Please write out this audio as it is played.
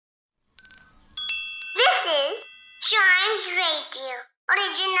Chimes Radio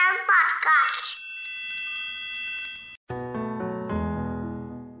original podcast.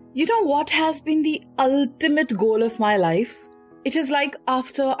 You know what has been the ultimate goal of my life? It is like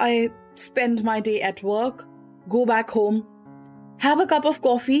after I spend my day at work, go back home, have a cup of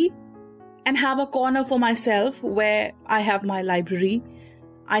coffee, and have a corner for myself where I have my library.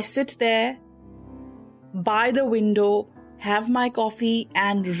 I sit there by the window, have my coffee,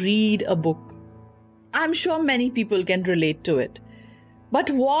 and read a book. I'm sure many people can relate to it. But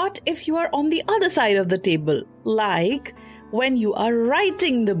what if you are on the other side of the table? Like when you are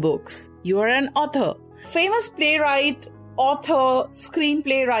writing the books. You are an author. Famous playwright, author,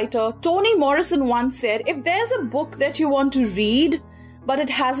 screenplay writer Toni Morrison once said, if there's a book that you want to read, but it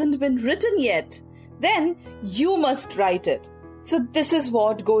hasn't been written yet, then you must write it. So this is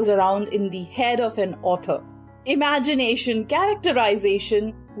what goes around in the head of an author. Imagination,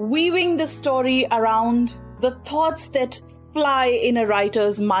 characterization, weaving the story around the thoughts that fly in a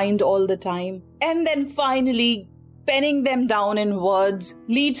writer's mind all the time, and then finally penning them down in words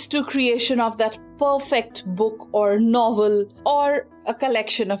leads to creation of that perfect book or novel or a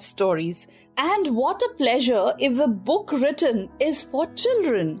collection of stories. And what a pleasure if the book written is for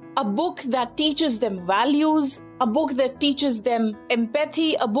children. A book that teaches them values, a book that teaches them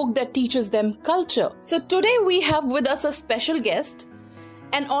empathy, a book that teaches them culture. So today we have with us a special guest,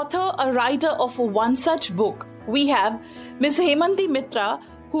 an author, a writer of one such book. We have Ms. Hemanti Mitra,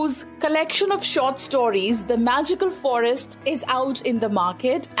 whose collection of short stories, The Magical Forest, is out in the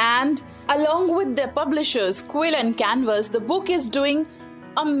market, and along with their publishers, Quill and Canvas, the book is doing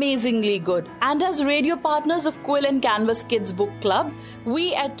amazingly good. And as radio partners of Quill and Canvas Kids Book Club,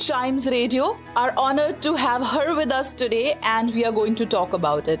 we at Chimes Radio are honored to have her with us today, and we are going to talk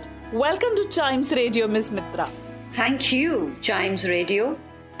about it. Welcome to Chimes Radio, Ms. Mitra. Thank you, Chimes Radio,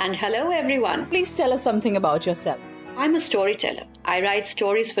 and hello everyone. Please tell us something about yourself. I'm a storyteller. I write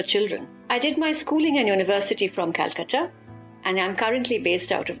stories for children. I did my schooling and university from Calcutta, and I'm currently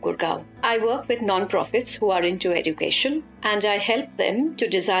based out of Gurgaon. I work with non-profits who are into education, and I help them to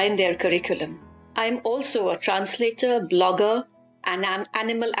design their curriculum. I'm also a translator, blogger, and an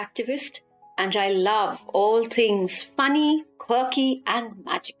animal activist, and I love all things funny, quirky, and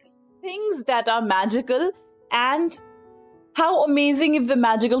magical. Things that are magical, and how amazing if the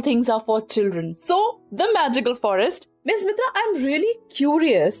magical things are for children. So, The Magical Forest. Ms. Mitra, I'm really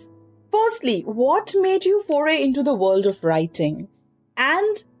curious. Firstly, what made you foray into the world of writing?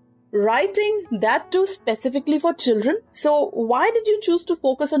 And writing that too specifically for children? So, why did you choose to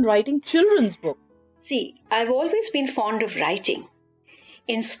focus on writing children's books? See, I've always been fond of writing.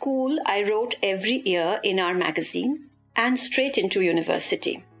 In school, I wrote every year in our magazine and straight into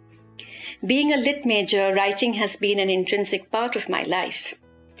university. Being a lit major, writing has been an intrinsic part of my life.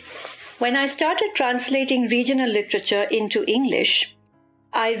 When I started translating regional literature into English,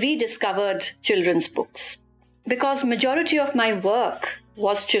 I rediscovered children's books because majority of my work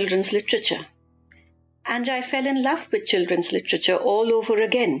was children's literature. And I fell in love with children's literature all over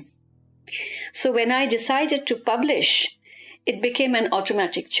again. So when I decided to publish, it became an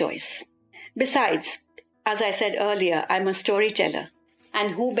automatic choice. Besides, as I said earlier, I'm a storyteller.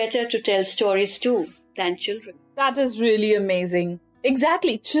 And who better to tell stories to than children? That is really amazing.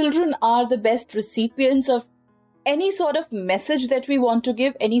 Exactly. Children are the best recipients of any sort of message that we want to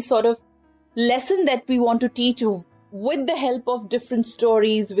give, any sort of lesson that we want to teach with the help of different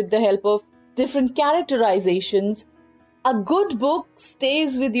stories, with the help of different characterizations. A good book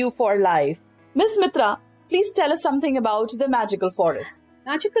stays with you for life. Ms. Mitra, please tell us something about The Magical Forest.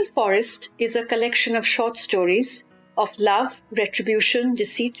 Magical Forest is a collection of short stories of love, retribution,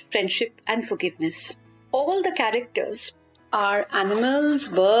 deceit, friendship, and forgiveness. All the characters are animals,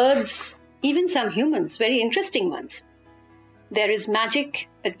 birds, even some humans, very interesting ones. There is magic,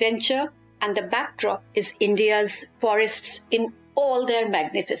 adventure, and the backdrop is India's forests in all their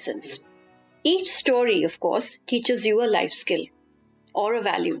magnificence. Each story, of course, teaches you a life skill or a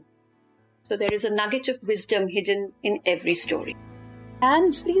value. So there is a nugget of wisdom hidden in every story.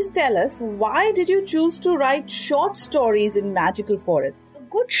 And please tell us, why did you choose to write short stories in Magical Forest? A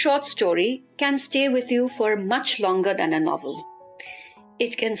good short story can stay with you for much longer than a novel.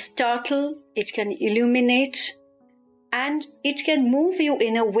 It can startle, it can illuminate, and it can move you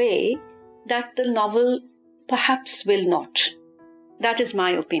in a way that the novel perhaps will not. That is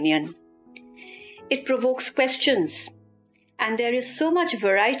my opinion. It provokes questions, and there is so much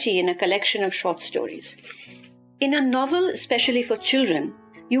variety in a collection of short stories. In a novel, especially for children,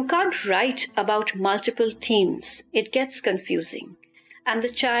 you can't write about multiple themes. It gets confusing, and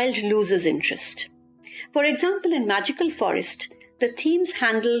the child loses interest. For example, in Magical Forest, the themes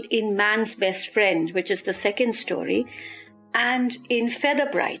handled in Man's Best Friend, which is the second story, and in Feather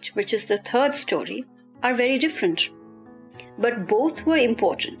Bright, which is the third story, are very different. But both were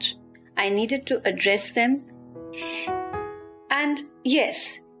important. I needed to address them. And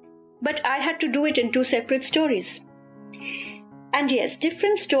yes, but I had to do it in two separate stories. And yes,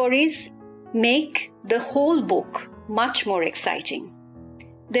 different stories make the whole book much more exciting.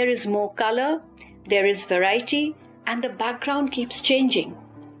 There is more color, there is variety, and the background keeps changing.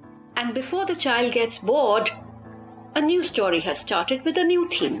 And before the child gets bored, a new story has started with a new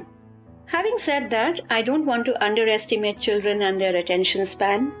theme. Having said that, I don't want to underestimate children and their attention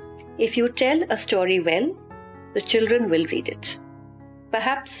span. If you tell a story well, the children will read it.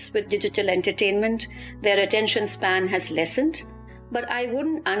 Perhaps with digital entertainment, their attention span has lessened, but I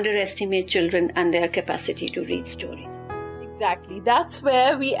wouldn't underestimate children and their capacity to read stories. Exactly. That's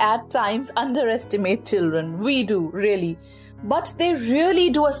where we at times underestimate children. We do, really. But they really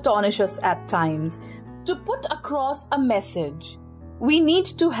do astonish us at times. To put across a message, we need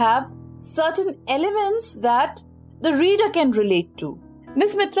to have certain elements that the reader can relate to.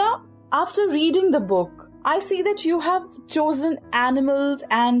 Miss Mitra, after reading the book, I see that you have chosen animals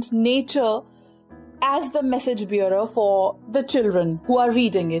and nature as the message bearer for the children who are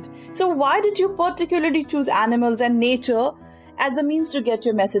reading it. So why did you particularly choose animals and nature as a means to get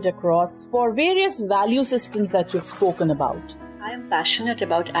your message across for various value systems that you've spoken about? I am passionate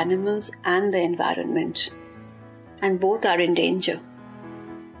about animals and the environment, and both are in danger.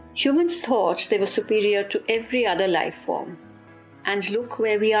 Humans thought they were superior to every other life form, and look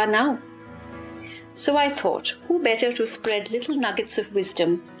where we are now. So I thought, who better to spread little nuggets of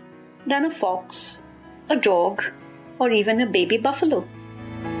wisdom than a fox, a dog, or even a baby buffalo?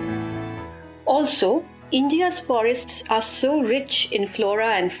 Also, India's forests are so rich in flora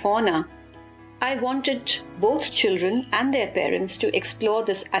and fauna. I wanted both children and their parents to explore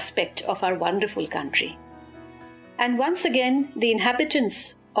this aspect of our wonderful country. And once again, the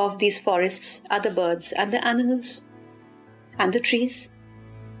inhabitants of these forests are the birds and the animals and the trees.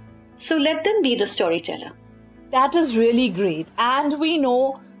 So let them be the storyteller. That is really great. And we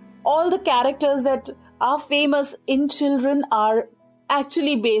know all the characters that are famous in children are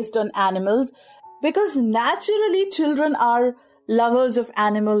actually based on animals, because naturally children are lovers of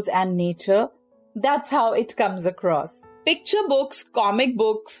animals and nature. That's how it comes across. Picture books, comic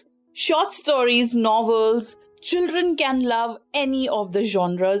books, short stories, novels, children can love any of the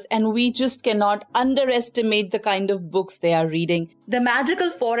genres, and we just cannot underestimate the kind of books they are reading. The Magical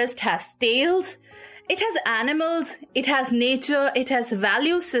Forest has tales, it has animals, it has nature, it has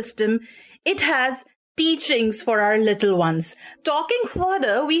value system, it has teachings for our little ones. Talking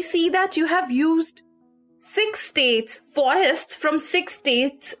further, we see that you have used 6 states, forests from 6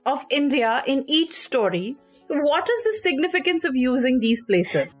 states of India in each story. So what is the significance of using these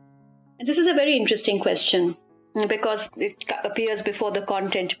places? This is a very interesting question because it appears before the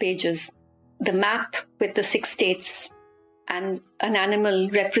content pages. The map with the 6 states and an animal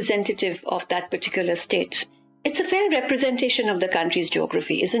representative of that particular state. It's a fair representation of the country's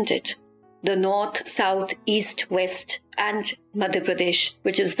geography, isn't it? The north, south, east, west, and Madhya Pradesh,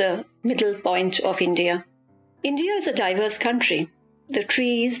 which is the middle point of India. India is a diverse country. The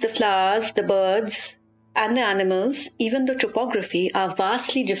trees, the flowers, the birds, and the animals, even the topography, are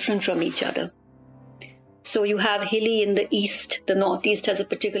vastly different from each other. So you have hilly in the east, the northeast has a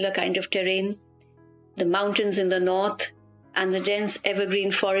particular kind of terrain, the mountains in the north, and the dense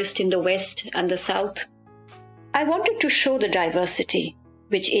evergreen forest in the west and the south. I wanted to show the diversity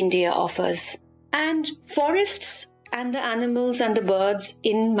which India offers. And forests and the animals and the birds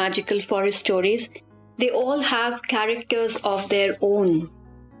in Magical Forest stories, they all have characters of their own.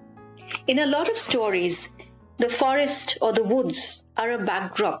 In a lot of stories, the forest or the woods are a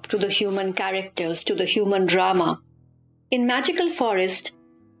backdrop to the human characters, to the human drama. In Magical Forest,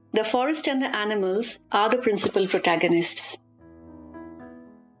 the forest and the animals are the principal protagonists.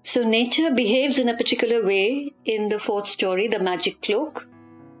 So nature behaves in a particular way in the 4th story, The Magic Cloak.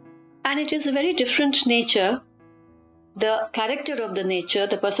 And it is a very different nature, the character of the nature,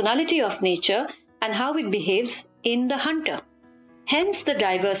 the personality of nature, and how it behaves in The Hunter. Hence the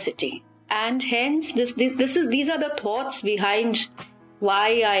diversity. And hence these are the thoughts behind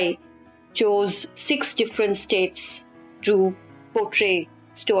why I chose 6 different states to portray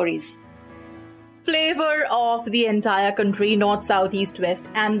stories. Flavor of the entire country, north, south, east,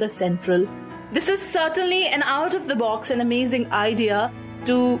 west, and the central. This is certainly an out-of-the-box and amazing idea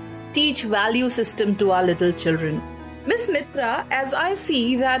to teach value system to our little children. Miss Mitra, as I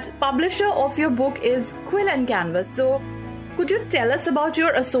see that publisher of your book is Quill and Canvas, so could you tell us about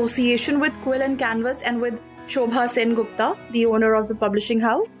your association with Quill and Canvas and with Shobha Sengupta, the owner of the publishing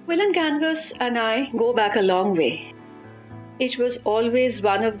house. Quill and Canvas and I go back a long way. It was always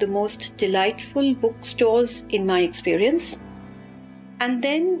one of the most delightful bookstores in my experience. And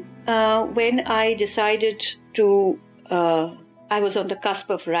then when I decided to, I was on the cusp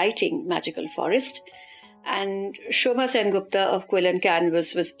of writing Magical Forest, and Shobha Sengupta of Quill and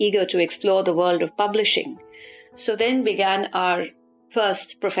Canvas was eager to explore the world of publishing. So then began our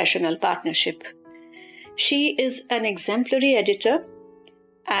first professional partnership. She is an exemplary editor,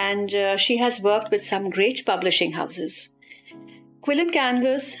 and she has worked with some great publishing houses. Quill and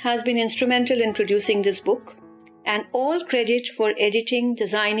Canvas has been instrumental in producing this book, and all credit for editing,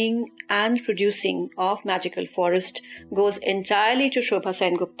 designing, and producing of Magical Forest goes entirely to Shobha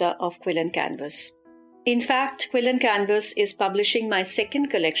Sengupta of Quill and Canvas. In fact, Quill and Canvas is publishing my second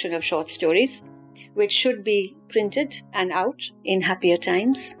collection of short stories, which should be printed and out in happier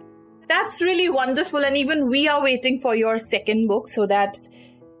times. That's really wonderful, and even we are waiting for your second book so that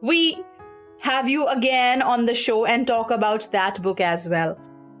we have you again on the show and talk about that book as well.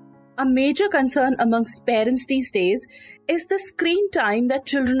 A major concern amongst parents these days is the screen time that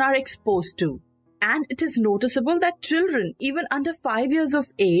children are exposed to. And it is noticeable that children, even under 5 years of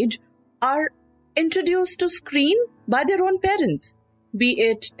age, are introduced to screen by their own parents, be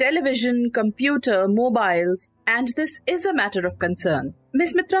it television, computer, mobiles, and this is a matter of concern.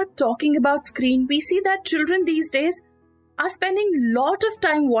 Ms. Mitra, talking about screen, we see that children these days are spending a lot of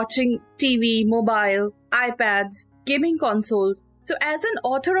time watching TV, mobile, iPads, gaming consoles. So as an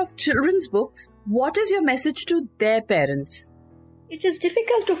author of children's books, what is your message to their parents? It is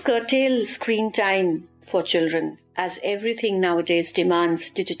difficult to curtail screen time for children, as everything nowadays demands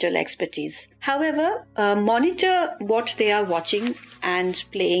digital expertise. However, monitor what they are watching and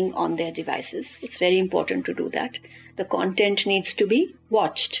playing on their devices. It's very important to do that. The content needs to be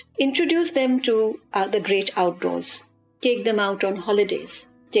watched. Introduce them to the great outdoors. Take them out on holidays.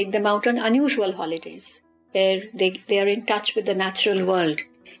 Take them out on unusual holidays, where they are in touch with the natural world.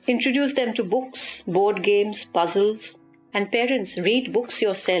 Introduce them to books, board games, puzzles. And parents, read books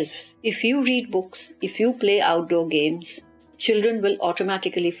yourself. If you read books, if you play outdoor games, children will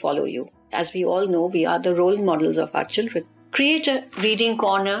automatically follow you. As we all know, we are the role models of our children. Create a reading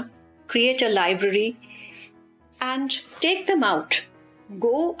corner, create a library, and take them out.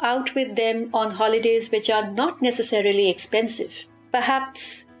 Go out with them on holidays which are not necessarily expensive.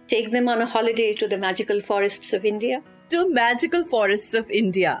 Perhaps take them on a holiday to the magical forests of India. To magical forests of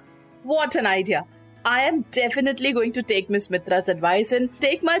India. What an idea. I am definitely going to take Ms. Mitra's advice and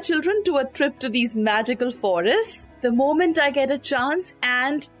take my children to a trip to these magical forests the moment I get a chance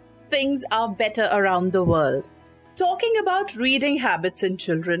and things are better around the world. Talking about reading habits in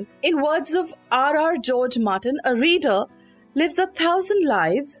children, in words of R.R. George Martin, a reader lives 1,000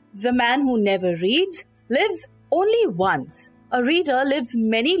 lives. The man who never reads lives only once. A reader lives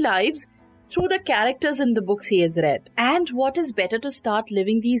many lives through the characters in the books he has read. And what is better to start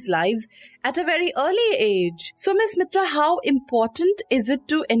living these lives at a very early age? So, Ms. Mitra, how important is it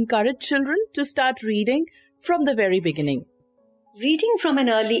to encourage children to start reading from the very beginning? Reading from an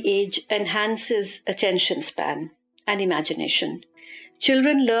early age enhances attention span and imagination.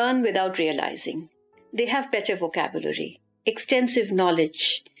 Children learn without realizing. They have better vocabulary, extensive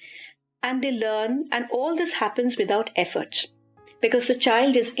knowledge, and they learn, and all this happens without effort because the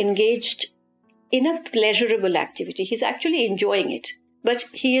child is engaged in a pleasurable activity. He's actually enjoying it, but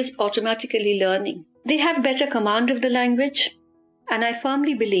he is automatically learning. They have better command of the language, and I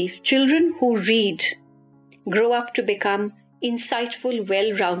firmly believe children who read grow up to become insightful,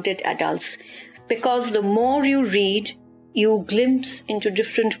 well-rounded adults, because the more you read, you glimpse into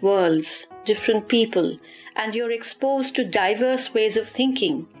different worlds, different people, and you're exposed to diverse ways of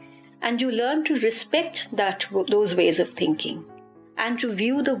thinking, and you learn to respect those ways of thinking, and to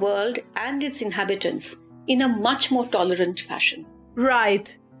view the world and its inhabitants in a much more tolerant fashion.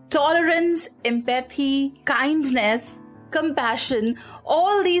 Right. Tolerance, empathy, kindness, compassion,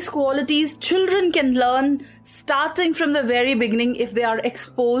 all these qualities children can learn starting from the very beginning if they are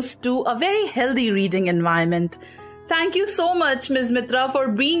exposed to a very healthy reading environment. Thank you so much, Ms. Mitra, for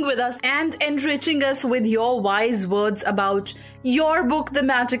being with us and enriching us with your wise words about your book, The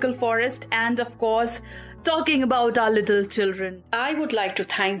Magical Forest, and of course, talking about our little children. I would like to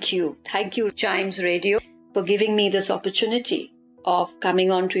thank you, Chimes Radio, for giving me this opportunity of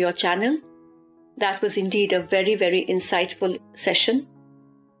coming on to your channel. That was indeed a very, very insightful session.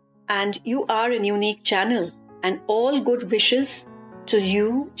 And you are a unique channel, and all good wishes to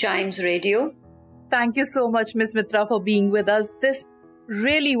you, Chimes Radio. Thank you so much, Ms. Mitra, for being with us. This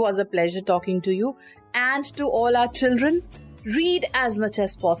really was a pleasure talking to you. And to all our children, Read as much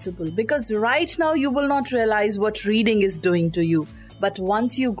as possible, because right now you will not realize what reading is doing to you. But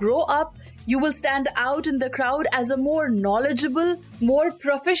once you grow up, you will stand out in the crowd as a more knowledgeable, more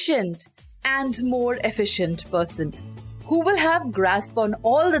proficient, and more efficient person who will have grasp on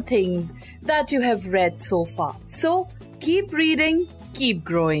all the things that you have read so far. So keep reading, keep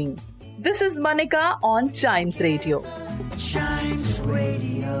growing. This is Manika on Chimes Radio. Chimes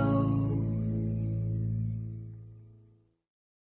Radio.